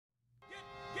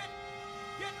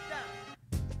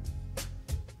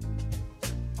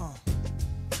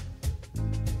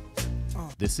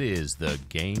This is the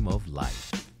game of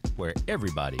life, where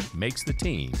everybody makes the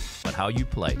team, but how you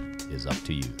play is up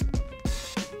to you.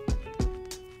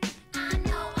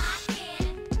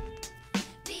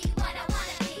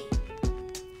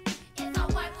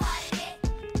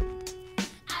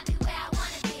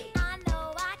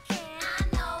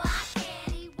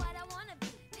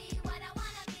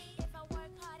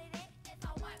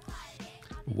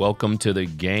 Welcome to the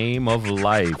Game of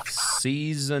Life,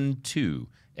 Season 2,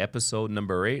 Episode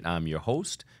number 8. I'm your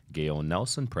host, Gail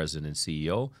Nelson, President and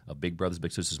CEO of Big Brothers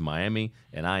Big Sisters Miami,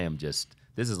 and this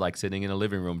is like sitting in a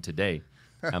living room today.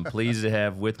 I'm pleased to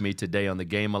have with me today on the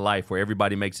Game of Life, where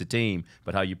everybody makes a team,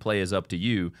 but how you play is up to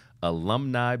you,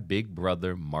 Alumni Big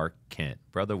Brother Mark Kent.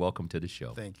 Brother, welcome to the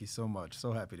show. Thank you so much.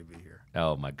 So happy to be here.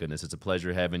 Oh, my goodness. It's a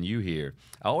pleasure having you here.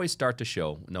 I always start the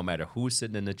show, no matter who's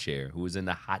sitting in the chair, who's in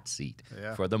the hot seat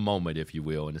for the moment, if you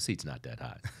will, and the seat's not that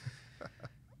hot.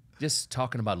 Just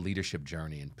talking about leadership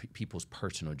journey and people's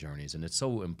personal journeys. And it's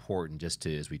so important just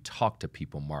to, as we talk to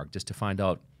people, Mark, just to find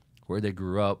out where they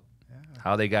grew up,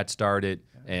 how they got started,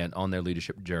 and on their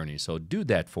leadership journey. So do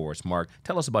that for us, Mark.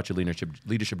 Tell us about your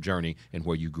leadership journey and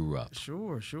where you grew up.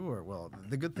 Sure. Well,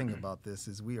 the good thing about this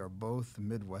is we are both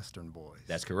Midwestern boys.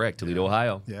 That's correct. Toledo,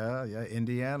 Ohio. Yeah,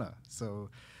 Indiana. So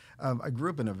I grew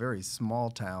up in a very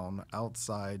small town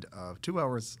outside of 2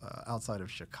 hours outside of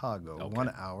Chicago,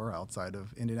 1 hour outside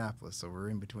of Indianapolis. So we're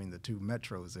in between the two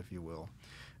metros, if you will.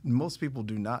 Most people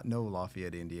do not know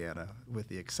Lafayette, Indiana, with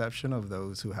the exception of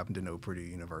those who happen to know Purdue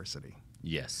University.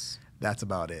 Yes. That's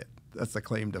about it. That's the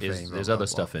claim to fame. There's other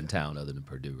stuff in town other than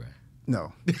Purdue, right?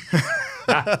 No.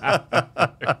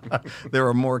 There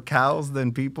are more cows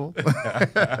than people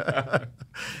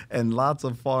and lots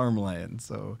of farmland.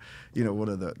 So, one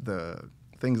of the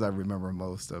things I remember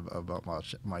most about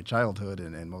my childhood,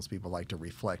 and most people like to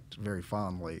reflect very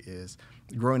fondly, is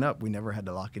growing up, we never had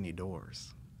to lock any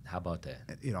doors. How about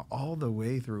that? All the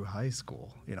way through high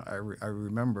school. I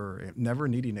remember never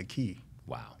needing a key.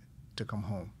 Wow. To come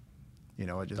home.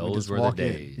 Those were the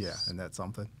days. Yeah, and that's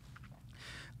something.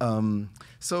 Born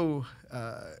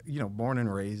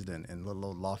and raised in little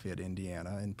old Lafayette,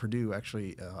 Indiana, and Purdue.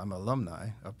 Actually, I'm an alumni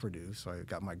of Purdue, so I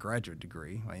got my graduate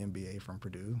degree, my MBA from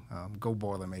Purdue. Go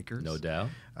Boilermakers. No doubt.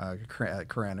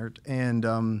 Cranard, and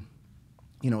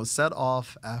set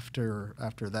off after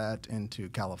that into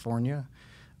California.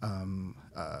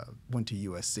 Went to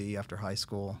USC after high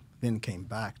school, then came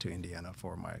back to Indiana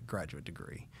for my graduate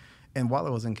degree. And while I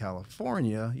was in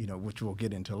California, which we'll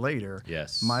get into later,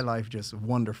 my life just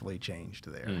wonderfully changed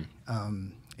there.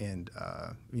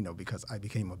 Because I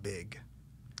became a big.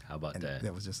 How about that?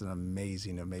 That was just an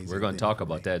amazing We're going to talk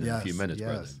about that in a few minutes,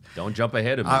 brother. Don't jump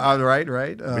ahead of me.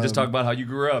 Right. We just talk about how you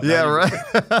grew up. Yeah, right.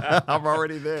 I'm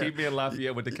already there. Keep me in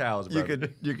Lafayette with the cows, brother.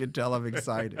 You could tell I'm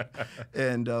excited.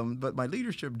 And but my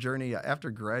leadership journey, after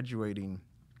graduating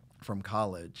from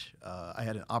college, I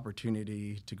had an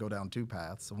opportunity to go down two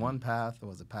paths. One path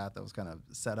was a path that was kind of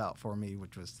set out for me,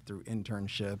 which was through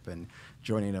internship and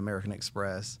joining American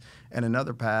Express. And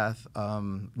another path,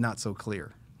 not so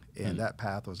clear. And that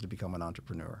path was to become an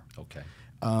entrepreneur. Okay.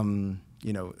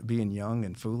 Being young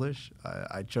and foolish,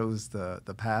 I chose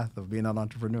the path of being an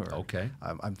entrepreneur. Okay.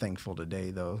 I'm thankful today,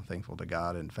 though, thankful to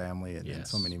God and family and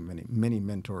so many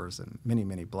mentors and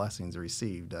many blessings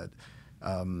received that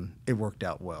it worked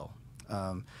out well.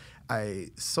 I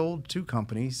sold two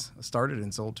companies, started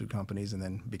and sold two companies, and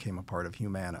then became a part of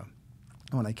Humana.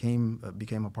 When I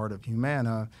became a part of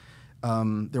Humana,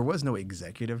 there was no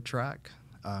executive track.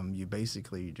 You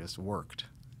basically just worked.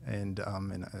 And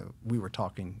we were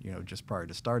talking, just prior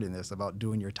to starting this about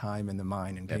doing your time in the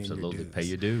mine and paying your dues. Absolutely, pay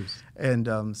your dues.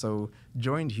 And so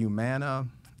joined Humana,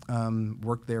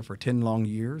 worked there for 10 long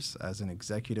years as an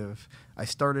executive. I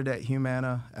started at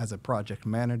Humana as a project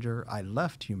manager. I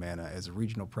left Humana as a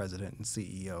regional president and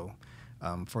CEO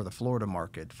for the Florida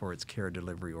market for its care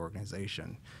delivery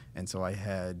organization. And so I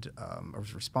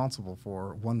was responsible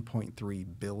for $1.3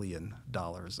 billion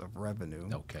of revenue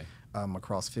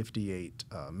across 58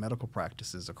 medical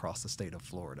practices across the state of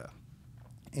Florida.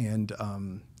 And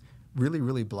really,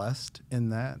 really blessed in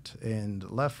that, and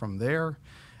left from there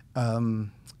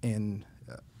and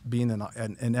being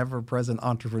an ever-present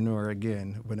entrepreneur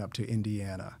again, went up to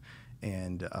Indiana.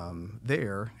 And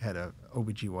there had a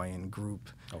OBGYN group,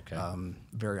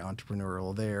 very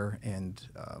entrepreneurial there, and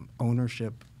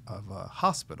ownership of a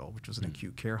hospital, which was an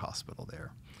acute care hospital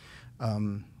there.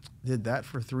 Did that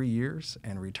for 3 years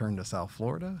and returned to South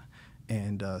Florida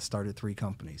and started 3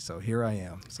 companies. So here I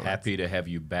am. So happy to have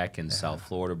you back in South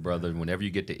Florida, brother. Whenever you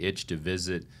get the itch to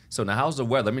visit. So now how's the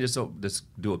weather? Let me just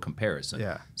do a comparison.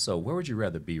 Yeah. So where would you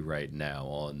rather be right now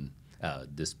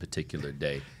this particular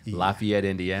day. Lafayette,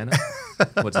 Indiana.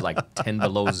 What's it, like 10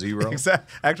 below zero?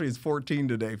 Exactly. Actually, it's 14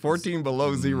 today. 14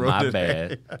 below zero My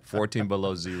today. bad. 14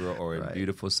 below zero, or in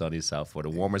beautiful sunny South Florida,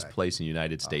 the warmest place in the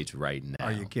United States right now.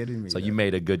 Are you kidding me? So you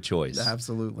made a good choice.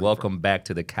 Absolutely. Welcome back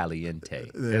to the Caliente.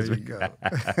 There you go.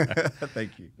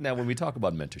 Thank you. Now, when we talk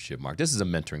about mentorship, Mark, this is a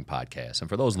mentoring podcast. And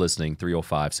for those listening,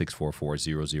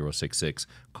 305-644-0066,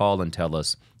 call and tell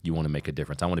us you want to make a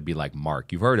difference. I want to be like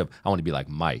Mark. You've heard of, I want to be like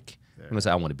Mike. I'm going to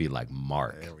say I want to be like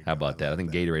Mark. How about that? I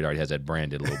think Gatorade already has that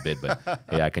branded a little bit, but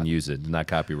hey, I can use it. It's not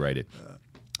copyrighted.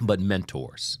 But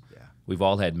mentors. Yeah. We've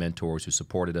all had mentors who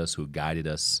supported us, who guided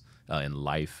us in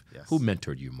life. Yes. Who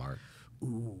mentored you, Mark?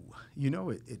 Ooh, you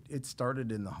know, it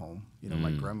started in the home. You know,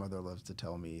 my grandmother loves to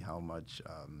tell me how much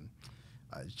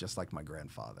it's just like my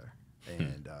grandfather.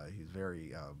 And he's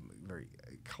very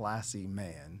classy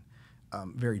man,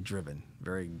 very driven,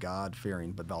 very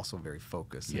God-fearing, but also very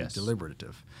focused and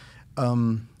deliberative.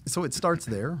 So it starts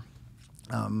there.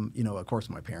 You know, of course,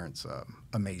 my parents,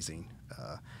 amazing.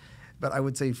 But I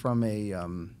would say from a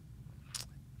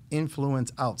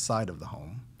influence outside of the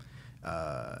home,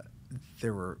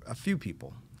 there were a few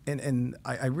people. And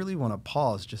I really want to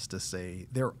pause just to say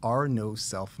there are no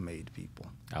self-made people.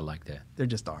 I like that. There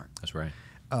just aren't. That's right.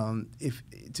 If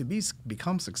to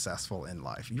become successful in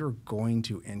life, you're going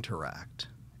to interact,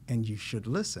 and you should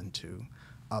listen to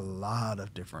a lot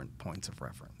of different points of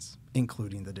reference,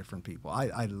 including the different people.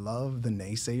 I love the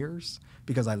naysayers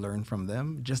because I learn from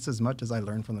them just as much as I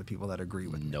learn from the people that agree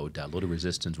with me. No doubt. A little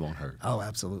resistance won't hurt. Oh,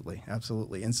 absolutely.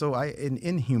 Absolutely. And so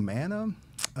in Humana,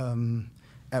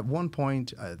 at one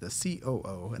point, the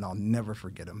COO, and I'll never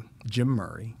forget him, Jim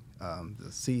Murray,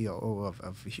 the CEO of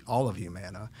all of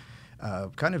Humana,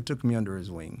 kind of took me under his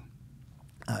wing.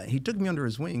 He took me under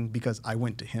his wing because I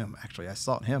went to him, actually. I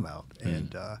sought him out,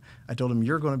 and I told him,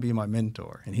 you're going to be my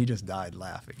mentor. And he just died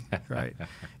laughing, right?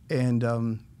 And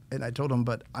I told him,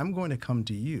 but I'm going to come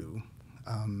to you,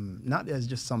 not as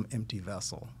just some empty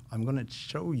vessel. I'm going to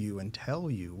show you and tell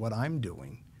you what I'm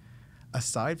doing,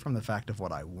 aside from the fact of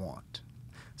what I want.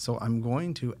 So I'm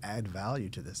going to add value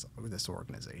to this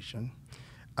organization.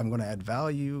 I'm going to add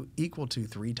value equal to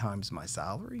 3 times my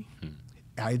salary,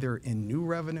 either in new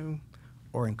revenue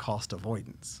or in cost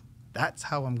avoidance. That's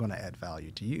how I'm going to add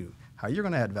value to you. How you're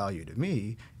going to add value to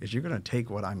me is you're going to take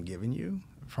what I'm giving you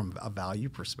from a value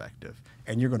perspective,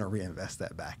 and you're going to reinvest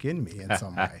that back in me in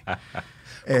some way.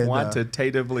 And,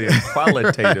 quantitatively and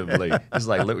qualitatively. It's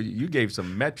like, you gave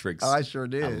some metrics. I sure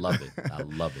did. I love it. I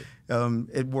love it.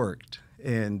 It worked.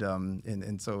 And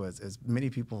so as many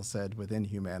people said within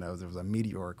Humana, there was a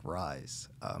meteoric rise.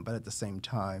 But at the same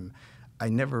time, I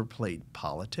never played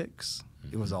politics.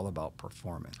 It was all about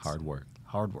performance. Hard work.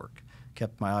 Hard work.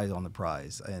 Kept my eyes on the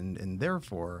prize. And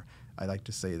therefore, I like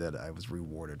to say that I was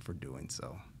rewarded for doing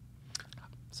so.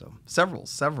 So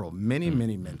many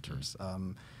mentors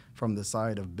from the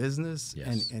side of business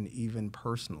and even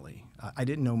personally. I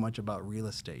didn't know much about real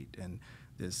estate. And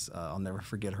this, I'll never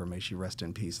forget her, may she rest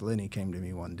in peace. Lenny came to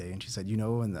me one day and she said, you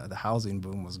know, when the housing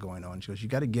boom was going on, she goes, you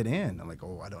got to get in. I'm like,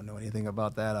 oh, I don't know anything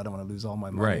about that. I don't want to lose all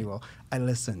my money. Right. Well, I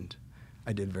listened.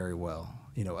 I did very well.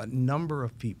 You know, a number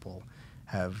of people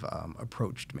have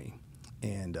approached me,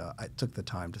 and I took the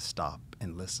time to stop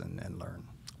and listen and learn.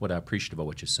 What I appreciate about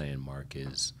what you're saying, Mark,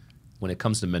 is when it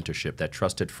comes to mentorship, that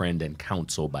trusted friend and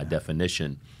counsel by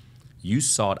definition, you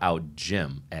sought out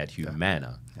Jim at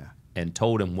Humana and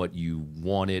told him what you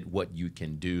wanted, what you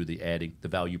can do, the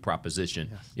value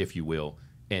proposition, if you will,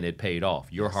 and it paid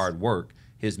off. Your hard work,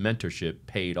 his mentorship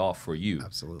paid off for you.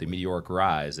 Absolutely. The meteoric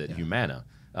rise at Humana.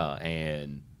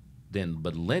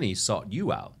 But Lenny sought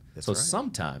you out. That's so right.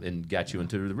 sometime and got you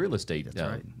into the real estate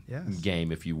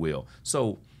game, if you will.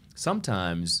 So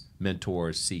sometimes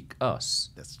mentors seek us.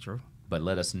 That's true. But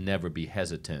let us never be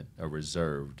hesitant or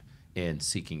reserved in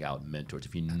seeking out mentors.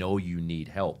 If you know you need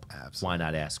help, why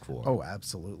not ask for it? Oh,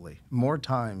 absolutely. More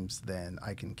times than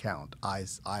I can count, I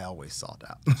always sought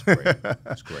out. That's great.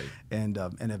 That's great. And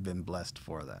have been blessed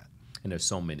for that. And there's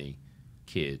so many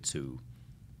kids who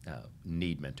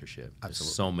need mentorship. There's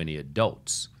Absolutely. so many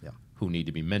adults who need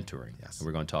to be mentoring. Yes. And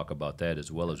we're going to talk about that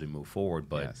as well as we move forward.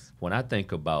 But when I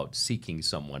think about seeking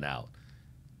someone out,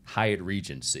 Hyatt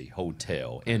Regency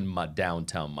Hotel in my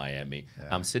downtown Miami,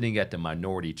 I'm sitting at the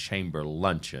Minority Chamber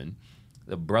luncheon.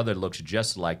 The brother looks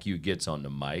just like you, gets on the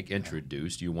mic,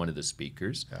 introduced, you're one of the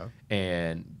speakers.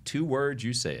 And 2 words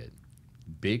you said,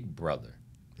 big brother.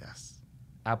 Yes.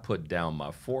 I put down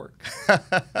my fork.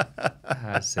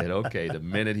 I said, okay, the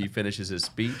minute he finishes his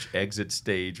speech, exit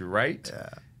stage right.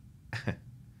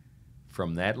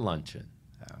 From that luncheon,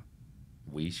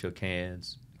 we shook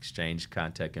hands, exchanged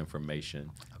contact information.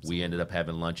 Absolutely. We ended up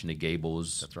having lunch in the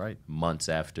Gables. That's right. Months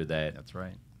after that. That's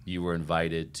right. You were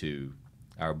invited to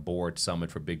our board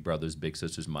summit for Big Brothers, Big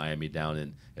Sisters Miami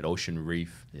down at Ocean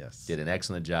Reef. Yes. Did an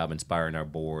excellent job inspiring our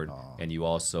board. Aww. And you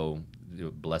also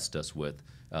blessed us with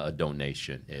a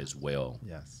donation as well.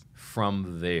 Yes.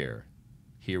 From there,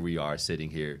 here we are sitting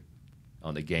here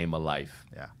on the Game of Life.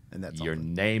 Yeah. And that's your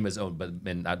name is on,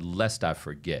 lest I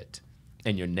forget,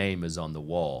 and your name is on the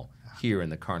wall here in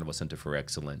the Carnival Center for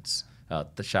Excellence.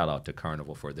 The shout out to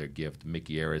Carnival for their gift,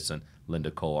 Mickey Harrison,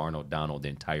 Linda Cole, Arnold Donald, the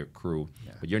entire crew.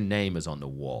 Yeah. But your name is on the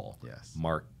wall, yes.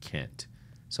 Mark Kent.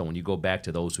 So when you go back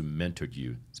to those who mentored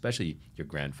you, especially your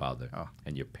grandfather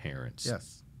and your parents,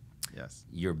 yes, yes,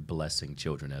 you're blessing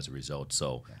children as a result.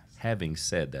 So yes. Having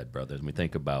said that, brothers, when we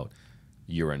think about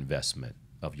your investment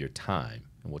of your time,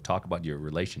 and we'll talk about your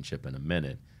relationship in a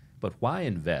minute, but why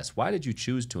invest? Why did you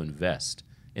choose to invest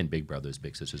in Big Brothers,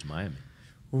 Big Sisters Miami?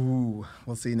 Ooh,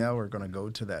 well, see, now we're going to go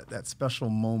to that special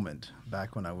moment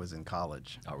back when I was in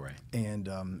college. All right. And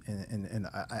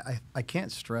I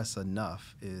can't stress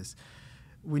enough is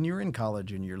when you're in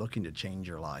college and you're looking to change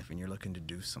your life and you're looking to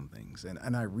do some things,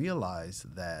 and I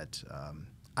realized that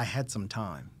I had some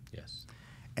time. Yes.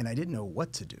 And I didn't know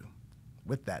what to do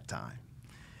with that time.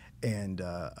 And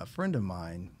a friend of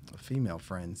mine, a female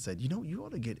friend, said, you know, you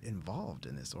ought to get involved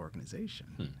in this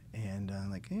organization. And I'm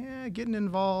like, yeah, getting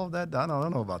involved, I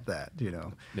don't know about that, you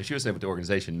know. Now, she was saying with the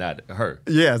organization, not her.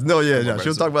 Yes, no, yeah, no,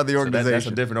 she'll talk about the organization. That's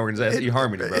a different organization. That's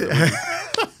eHarmony, brother.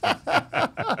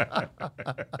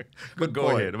 But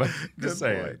go ahead. I'm just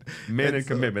saying. Men and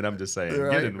commitment, I'm just saying.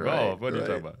 Right, Get involved. What are you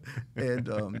talking about?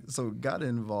 And so got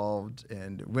involved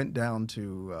and went down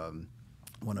to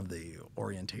one of the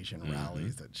orientation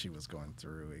rallies that she was going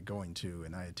to,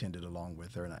 and I attended along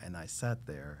with her, and I sat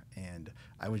there, and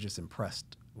I was just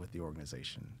impressed with the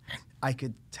organization. I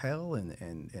could tell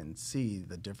and see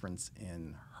the difference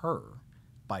in her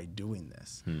by doing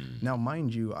this. Now,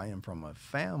 mind you, I am from a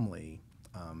family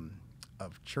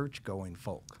of church-going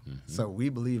folk, so we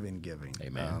believe in giving.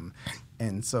 Amen.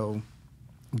 And so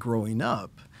growing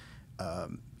up,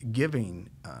 giving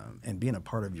and being a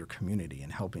part of your community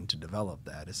and helping to develop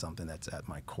that is something that's at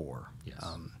my core. Yes.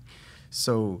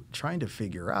 So trying to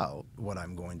figure out what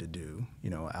I'm going to do, you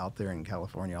know, out there in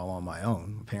California all on my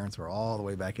own. My parents were all the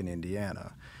way back in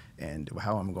Indiana, and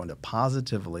how I'm going to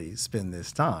positively spend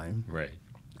this time. Right.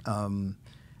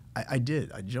 I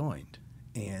did. I joined,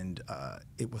 and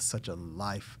it was such a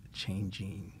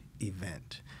life-changing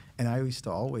event. And I used to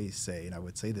always say, and I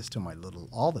would say this to my little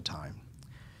all the time,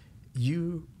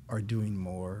 you are doing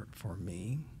more for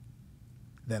me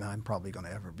than I'm probably going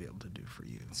to ever be able to do for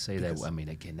you. Say that. I mean,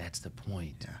 again, that's the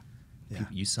point. Yeah.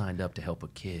 People, you signed up to help a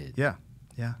kid. Yeah.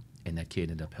 Yeah. And that kid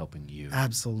ended up helping you.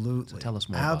 Absolutely. So tell us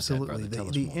more about that, brother. Tell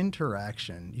us the more.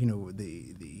 interaction, you know,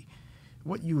 the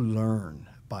what you learn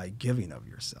by giving of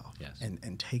yourself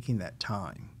and taking that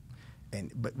time.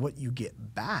 But what you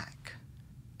get back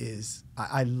is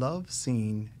I love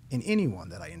seeing in anyone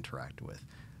that I interact with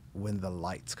when the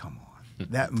lights come on.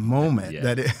 That moment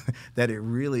that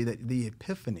the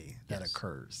epiphany that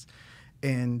occurs.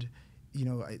 And you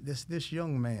know, this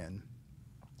young man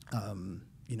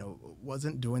you know,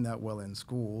 wasn't doing that well in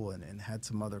school and had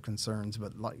some other concerns,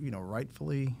 but you know,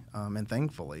 rightfully and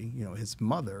thankfully, you know, his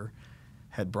mother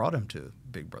had brought him to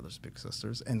Big Brothers Big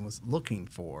Sisters and was looking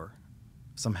for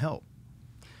some help.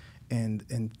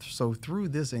 And so through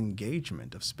this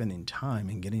engagement of spending time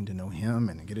and getting to know him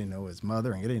and getting to know his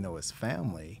mother and getting to know his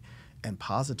family and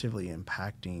positively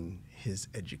impacting his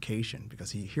education,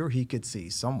 because he could see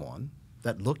someone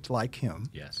that looked like him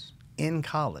in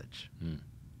college.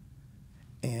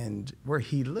 And where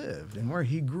he lived and where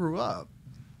he grew up,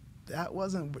 that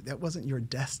wasn't your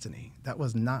destiny. That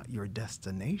was not your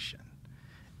destination.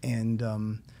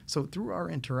 And so through our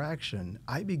interaction,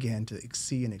 I began to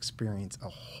see and experience a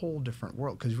whole different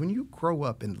world. Because when you grow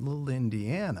up in little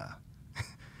Indiana,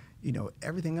 you know,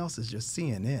 everything else is just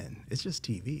CNN. It's just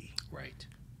TV. Right.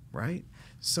 Right?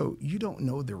 So you don't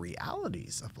know the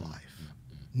realities of life,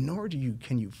 nor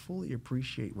can you fully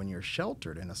appreciate when you're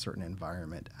sheltered in a certain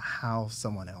environment how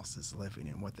someone else is living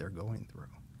and what they're going through.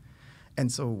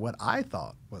 And so what I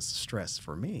thought was stress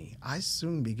for me, I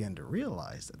soon began to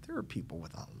realize that there are people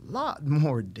with a lot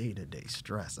more day-to-day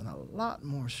stress and a lot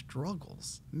more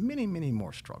struggles, many, many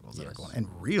more struggles that are going on, and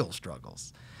real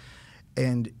struggles.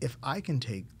 And if I can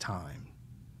take time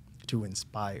to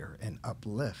inspire and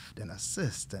uplift and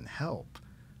assist and help,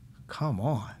 come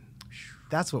on.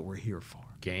 That's what we're here for.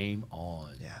 Game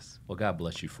on. Yes. Well, God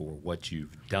bless you for what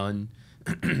you've done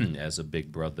as a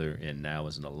big brother and now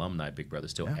as an alumni big brother,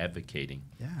 still advocating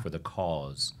for the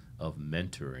cause of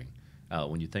mentoring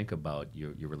When you think about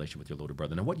your relationship with your older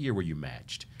brother, now what year were you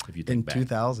matched? If you think In back,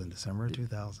 2000, December of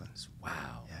 2000. Wow.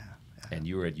 Yeah. And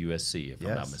you were at USC, if I'm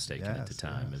not Yes, mistaken, at the yes,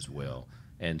 time yes, as well.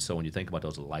 And so when you think about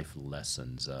those life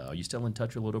lessons, are you still in touch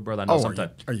with your little brother? I know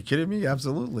sometimes. Are you kidding me?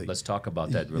 Absolutely. Let's talk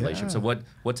about that relationship. Yeah. So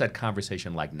what's that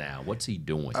conversation like now? What's he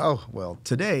doing? Oh, well,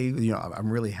 today, I'm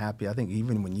really happy. I think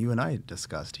even when you and I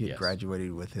discussed, he had Yes.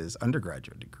 graduated with his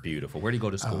undergraduate degree. Beautiful. Where did he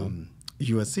go to school?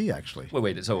 USC, actually.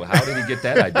 Wait. So how did he get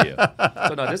that idea?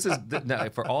 So no, this is now,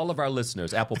 for all of our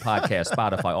listeners, Apple Podcasts,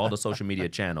 Spotify, all the social media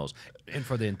channels, and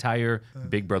for the entire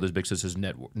Big Brothers Big Sisters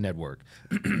network.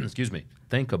 Excuse me.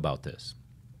 Think about this.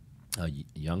 A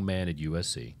young man at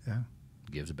USC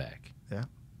gives back. Yeah.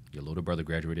 Your little brother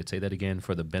graduated. Say that again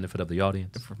for the benefit of the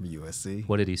audience. From USC.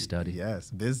 What did he study?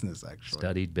 Yes, business, actually.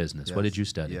 Studied business. Yes. What did you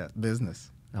study? Yeah,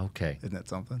 business. Okay. Isn't that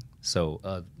something? So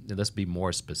let's be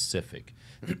more specific.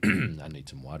 I need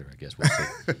some water, I guess. We'll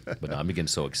see. But no, I'm getting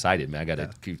so excited, man. I got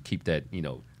to keep that,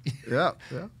 Yeah.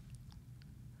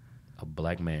 A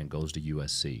black man goes to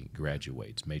USC,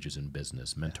 graduates, majors in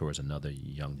business, mentors another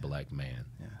young black man,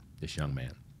 this young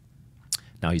man.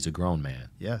 Now he's a grown man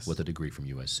with a degree from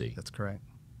USC. That's correct.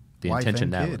 The Wife and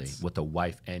intentionality kids. with the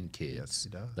wife and kids. Yes, he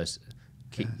does. Let's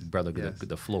keep, brother,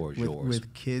 the floor is yours.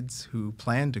 With kids who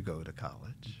plan to go to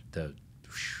college.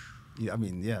 I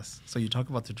mean, yes. So you talk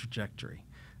about the trajectory.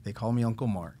 They call me Uncle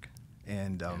Mark,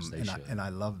 and I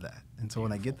love that. And so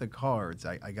when I get the cards,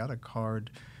 I got a card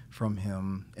from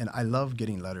him, and I love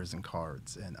getting letters and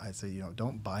cards. And I say,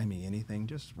 don't buy me anything.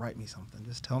 Just write me something.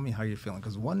 Just tell me how you're feeling.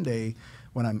 Because one day,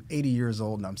 when I'm 80 years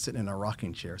old and I'm sitting in a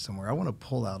rocking chair somewhere, I want to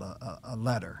pull out a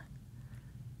letter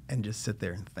and just sit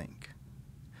there and think.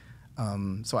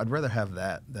 So I'd rather have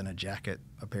that than a jacket,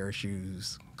 a pair of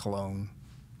shoes, cologne.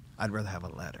 I'd rather have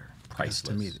a letter. Priceless.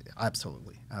 To me,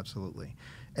 absolutely.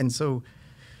 And so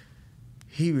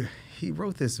he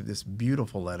wrote this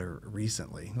beautiful letter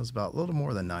recently. It was about a little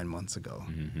more than 9 months ago,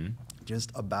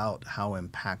 just about how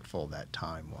impactful that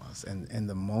time was and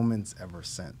the moments ever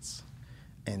since,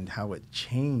 and how it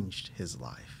changed his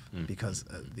life because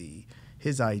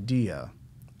his idea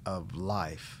of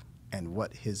life and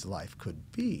what his life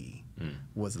could be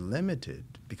was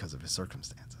limited because of his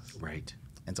circumstances. Right.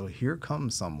 And so here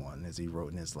comes someone, as he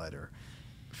wrote in his letter,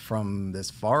 from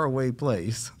this faraway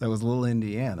place that was little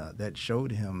Indiana, that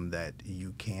showed him that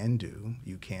you can do,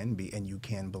 you can be, and you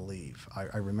can believe.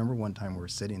 I remember one time we were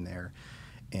sitting there,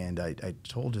 and I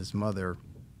told his mother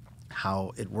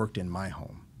how it worked in my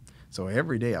home. So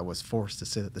every day I was forced to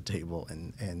sit at the table,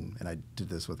 and I did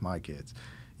this with my kids.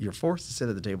 You're forced to sit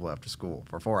at the table after school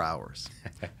for 4 hours.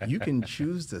 You can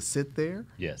choose to sit there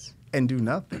and do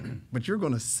nothing, but you're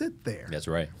going to sit there. That's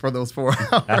right. For those 4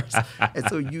 hours. And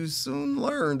so you soon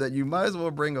learn that you might as well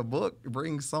bring a book,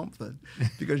 bring something,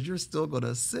 because you're still going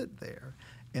to sit there.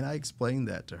 And I explained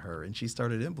that to her, and she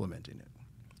started implementing it.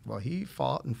 Well, he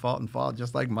fought and fought and fought,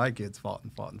 just like my kids fought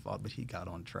and fought and fought, but he got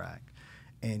on track.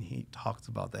 And he talks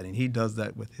about that, and he does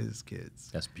that with his kids.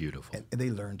 That's beautiful. And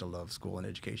they learn to love school and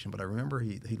education. But I remember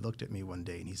he looked at me one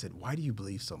day, and he said, "Why do you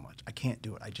believe so much? I can't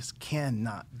do it. I just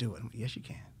cannot do it." I'm like, yes, you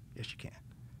can. Yes, you can.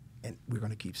 And we're going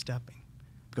to keep stepping.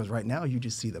 Because right now you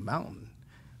just see the mountain.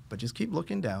 But just keep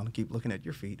looking down, keep looking at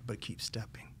your feet, but keep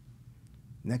stepping.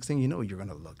 Next thing you know, you're going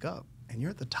to look up, and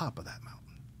you're at the top of that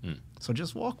mountain. So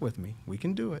just walk with me. We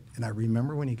can do it. And I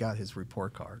remember when he got his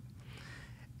report card,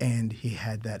 and he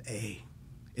had that A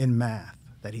in math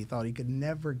that he thought he could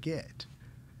never get.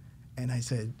 And I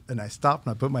said, and I stopped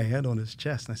and I put my hand on his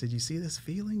chest and I said, "You see this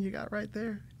feeling you got right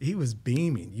there?" He was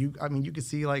beaming. You could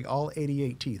see like all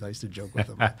 88 teeth. I used to joke with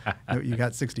him. You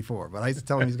got 64, but I used to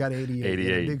tell him he's got 88. 88. He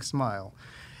had a big smile.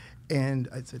 And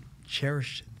I said,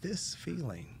 "Cherish this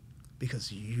feeling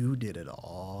because you did it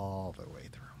all the way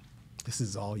through. This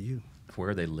is all you."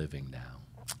 Where are they living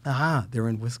now? They're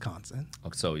in Wisconsin.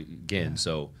 So again,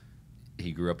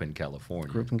 he grew up in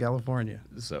California. Grew up in California.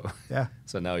 So yeah.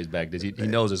 So now he's back. He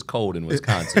knows it's cold in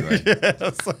Wisconsin, right?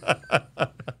 Yes.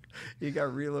 He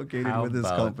got relocated with his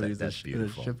company. That's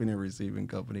beautiful. A shipping and receiving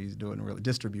company. He's doing a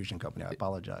distribution company. I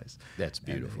apologize. That's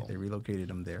beautiful. They relocated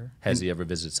him there. Has he ever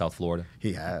visited South Florida?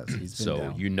 He has. He's been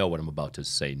down. You know what I'm about to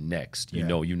say next. You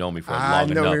know me for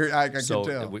long enough. I can so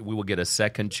tell. We will get a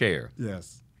second chair.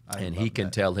 Yes. And he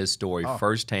can tell his story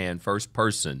firsthand, first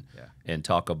person, and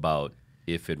talk about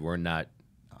if it were not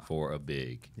for a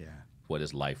big, what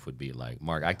his life would be like.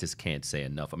 Mark, I just can't say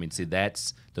enough. I mean, see,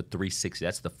 that's the 360.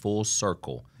 That's the full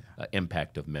circle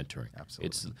impact of mentoring.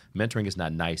 Absolutely. Mentoring is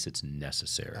not nice. It's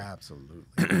necessary.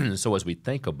 Absolutely. So as we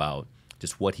think about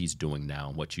just what he's doing now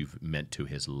and what you've meant to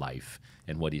his life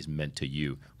and what he's meant to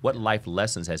you, what life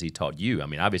lessons has he taught you? I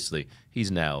mean, obviously,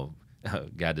 he's now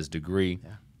got his degree.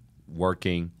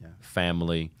 working,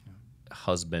 family,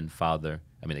 husband, father.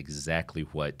 I mean, exactly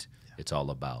what it's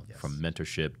all about, from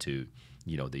mentorship to,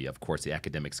 you know, of course, the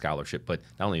academic scholarship, but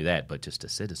not only that, but just the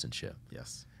citizenship.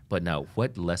 Yes. But now,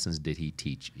 what lessons did he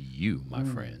teach you, my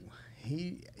friend?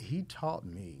 He taught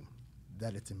me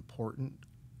that it's important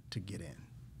to get in.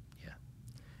 Yeah.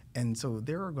 And so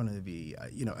there are going to be,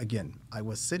 you know, again, I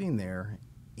was sitting there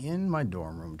in my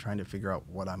dorm room trying to figure out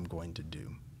what I'm going to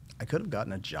do. I could have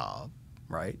gotten a job,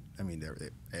 right? I mean,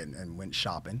 and went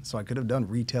shopping. So I could have done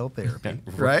retail therapy,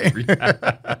 right?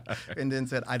 And then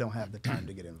said, I don't have the time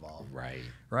to get involved. Right.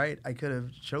 Right? I could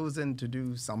have chosen to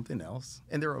do something else.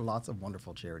 And there are lots of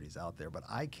wonderful charities out there, but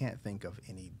I can't think of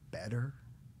any better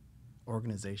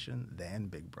organization than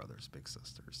Big Brothers Big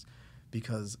Sisters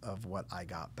because of what I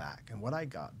got back. And what I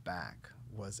got back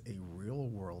was a real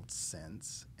world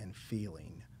sense and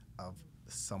feeling of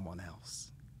someone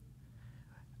else,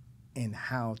 and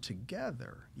how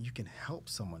together you can help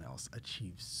someone else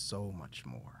achieve so much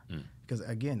more. Because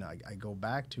again, I go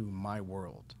back to my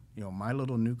world, you know, my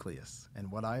little nucleus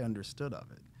and what I understood of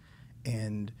it.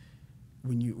 And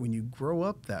when you grow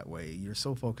up that way, you're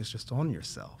so focused just on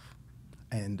yourself.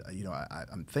 And you know,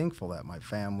 I'm thankful that my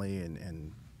family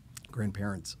and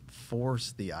grandparents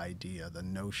forced the idea, the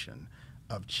notion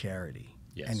of charity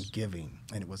and giving,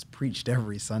 and it was preached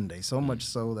every Sunday, so much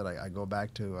so that I go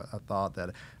back to a thought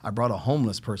that I brought a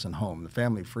homeless person home. The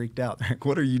family freaked out. They're like,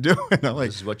 what are you doing? I'm like,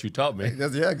 this is what you taught me.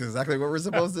 Yeah, exactly what we're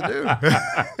supposed to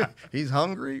do. He's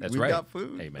hungry. That's We've right. got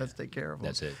food. Amen. Let's take care of him.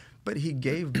 That's it. But he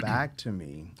gave back to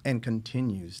me and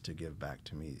continues to give back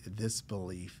to me this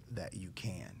belief that you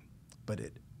can. But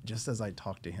it, just as I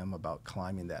talked to him about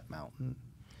climbing that mountain,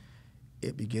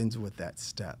 it begins with that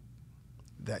step.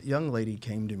 That young lady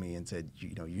came to me and said,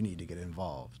 you know, you need to get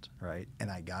involved, right?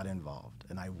 And I got involved,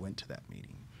 and I went to that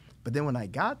meeting. But then when I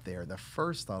got there, the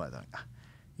first thought I thought,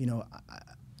 you know,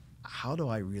 how do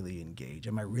I really engage?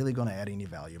 Am I really going to add any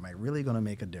value? Am I really going to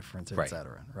make a difference, et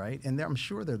cetera, right? And I'm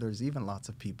sure that there's even lots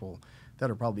of people that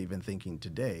are probably even thinking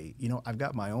today, you know, I've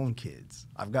got my own kids.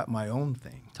 I've got my own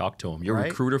thing. Talk to him. You're a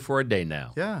recruiter for a day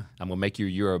now. Yeah. I'm going to make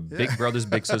you're a Big Brothers,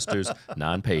 Big Sisters,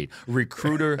 non-paid.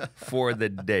 Recruiter for the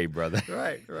day, brother.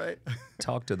 Right.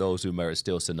 Talk to those who are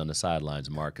still sitting on the sidelines,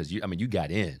 Mark, because you got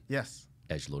in. Yes.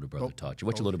 As your little brother taught you.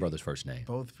 What's your little brother's first name?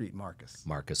 Both feet, Marcus.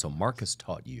 Marcus. So Marcus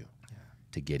taught you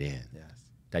to get in. Yes.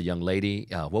 That young lady,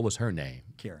 what was her name?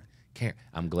 Karen.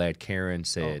 I'm glad Karen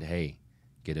said, hey,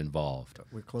 get involved.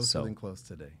 We're closer than close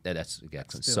today. That's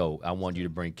excellent. So I want you to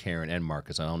bring Karen and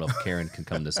Marcus. I don't know if Karen can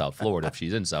come to South Florida if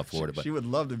she's in South Florida. But she would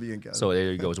love to be in California. So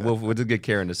there you go. So we'll just get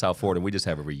Karen to South Florida, and we just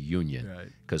have a reunion.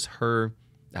 Because her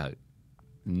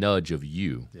nudge of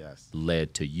you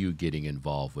led to you getting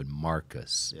involved with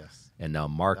Marcus. And now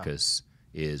Marcus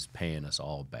is paying us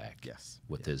all back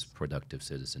with his productive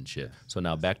citizenship. So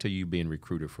now back to you being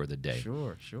recruiter for the day.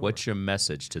 Sure. What's your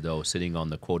message to those sitting on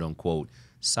the quote-unquote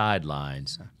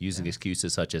sidelines using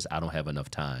excuses such as I don't have enough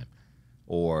time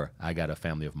or I got a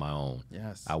family of my own.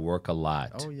 I work a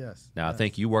lot. Now I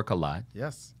think you work a lot.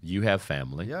 You have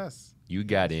family. You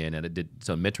got in and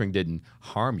so mentoring didn't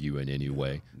harm you in any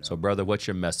way. No. So brother, what's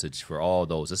your message for all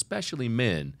those, especially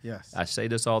men? I say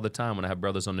this all the time when I have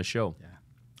brothers on the show.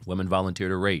 Women volunteer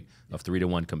at a rate of 3 to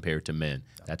 1 compared to men.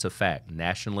 That's a fact,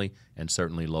 nationally and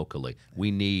certainly locally. We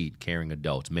need caring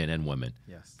adults, men and women,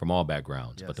 from all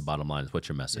backgrounds. But the bottom line is, what's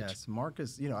your message?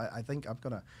 Marcus, you know, I think I'm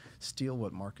going to steal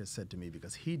what Marcus said to me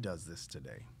because he does this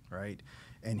today, right?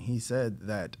 And he said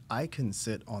that I can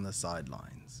sit on the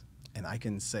sidelines and I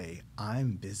can say,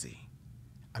 I'm busy.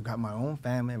 I've got my own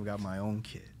family, I've got my own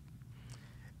kid.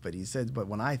 But he said, but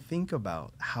when I think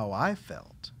about how I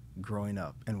felt growing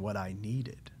up and what I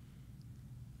needed,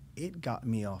 it got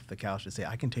me off the couch to say,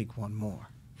 I can take one more.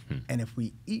 And if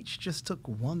we each just took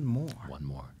one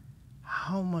more,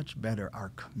 how much better our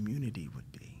community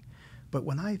would be. But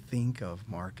when I think of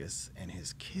Marcus and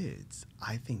his kids,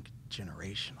 I think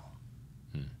generational.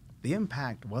 The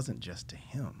impact wasn't just to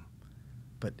him,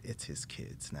 but it's his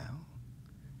kids now,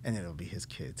 and it'll be his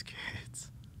kids'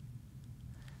 kids.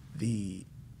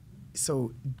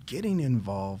 So getting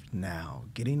involved now,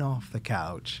 getting off the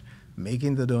couch,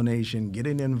 making the donation,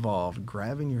 getting involved,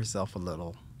 grabbing yourself a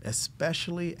little,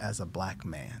 especially as a black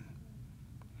man.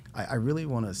 I really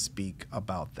want to speak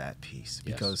about that piece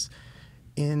because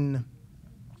in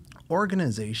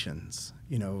organizations,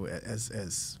 you know,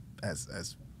 as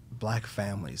black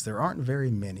families, there aren't very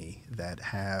many that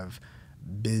have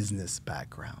business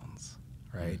backgrounds,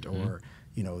 right? Or,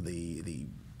 you know,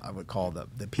 I would call the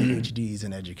PhDs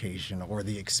in education or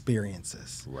the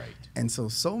experiences. And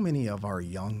so many of our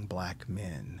young black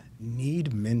men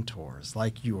need mentors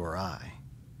like you or I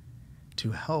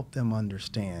to help them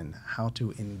understand how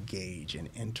to engage and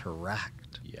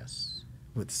interact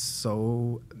with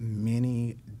so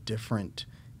many different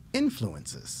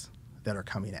influences that are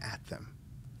coming at them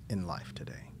in life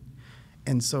today.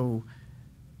 And so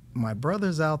my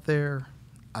brothers out there,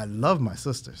 I love my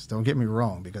sisters, don't get me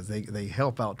wrong, because they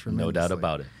help out tremendously. No doubt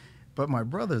about it. But my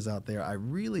brothers out there, I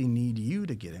really need you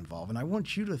to get involved. And I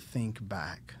want you to think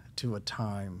back to a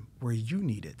time where you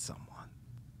needed someone.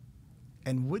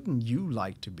 And wouldn't you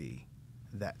like to be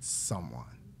that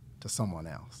someone to someone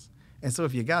else? And so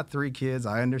if you got 3 kids,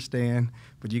 I understand,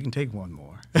 but you can take one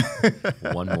more.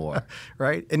 One more.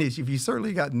 Right? And if you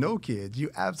certainly got no kids, you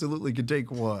absolutely can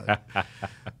take one.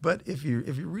 But if you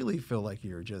really feel like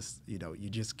you're just, you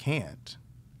just can't,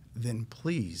 then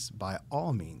please, by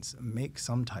all means, make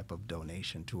some type of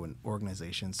donation to an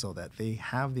organization so that they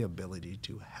have the ability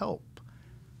to help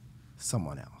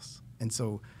someone else. And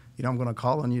so, I'm going to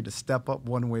call on you to step up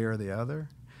one way or the other.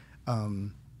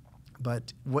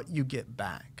 But what you get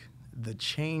back, the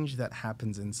change that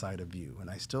happens inside of you, and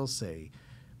I still say,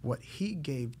 what he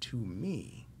gave to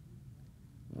me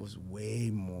was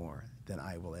way more than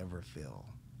I will ever feel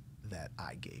that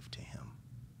I gave to him.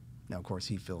 Now, of course,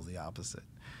 he feels the opposite.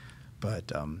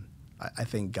 But I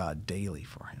thank God daily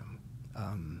for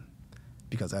him.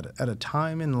 Because at a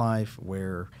time in life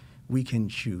where we can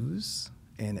choose,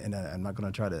 and I'm not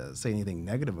going to try to say anything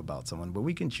negative about someone, but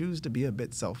we can choose to be a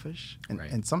bit selfish.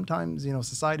 And sometimes,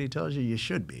 society tells you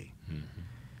should be. Mm-hmm.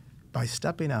 By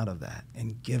stepping out of that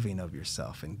and giving of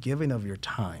yourself and giving of your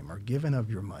time or giving of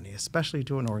your money, especially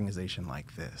to an organization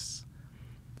like this,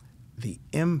 the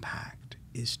impact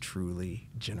is truly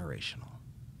generational.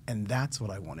 And that's what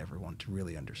I want everyone to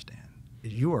really understand.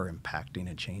 You are impacting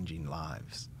and changing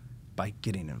lives by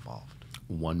getting involved.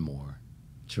 One more.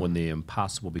 Sure. When the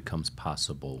impossible becomes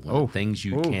possible, when the things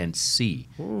you can't see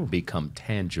become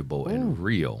tangible and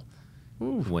real,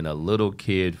 when a little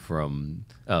kid from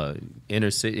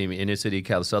inner city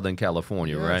Southern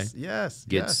California, right? Yes.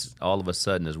 Gets all of a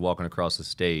sudden is walking across the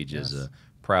stage as a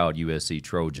proud USC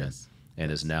Trojan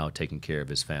and is now taking care of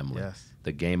his family. Yes.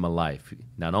 The game of life.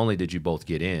 Not only did you both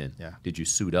get in, did you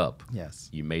suit up? Yes.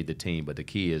 You made the team, but the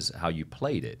key is how you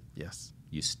played it. Yes.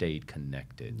 You stayed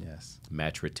connected. Yes.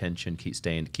 Match retention,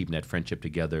 keeping that friendship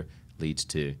together leads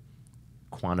to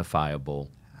quantifiable,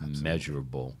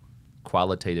 measurable,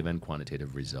 qualitative and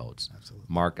quantitative results. Absolutely.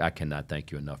 Mark, I cannot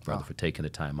thank you enough, brother, for taking the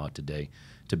time out today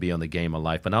to be on the Game of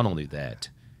Life. But not only that,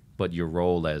 but your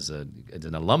role as an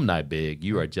alumni big,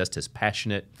 you are just as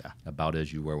passionate about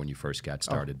as you were when you first got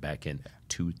started back in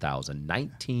 2000.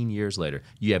 19 years later,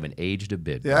 you haven't aged a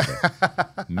bit, brother.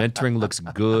 Mentoring looks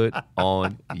good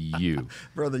on you.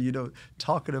 Brother,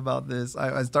 talking about this,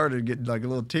 I started getting like a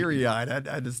little teary-eyed.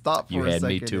 I had to stop for a second.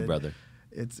 You had me too, brother.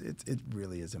 It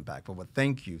really is impactful. But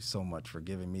thank you so much for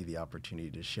giving me the opportunity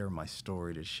to share my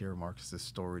story, to share Marcus's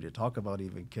story, to talk about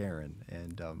even Karen.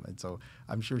 And so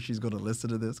I'm sure she's going to listen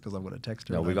to this because I'm going to text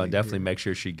her. No, we're going to definitely make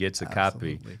sure she gets a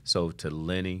copy. So to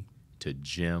Lenny, to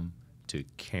Jim, to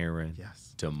Karen,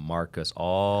 to Marcus,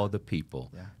 all the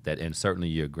people that, and certainly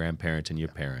your grandparents and your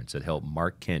parents that helped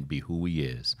Mark Kent be who he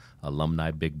is, alumni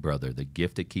big brother, the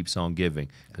gift that keeps on giving,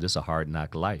 because it's a hard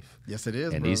knock life. Yes, it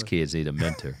is, and these kids need a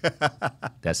mentor.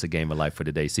 That's the Game of Life for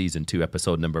today, Season 2,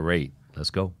 Episode number 8. Let's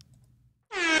go.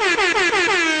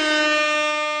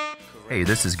 Hey,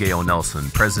 this is Gail Nelson,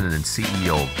 President and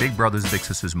CEO of Big Brothers Big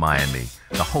Sisters Miami,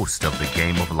 the host of the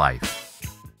Game of Life.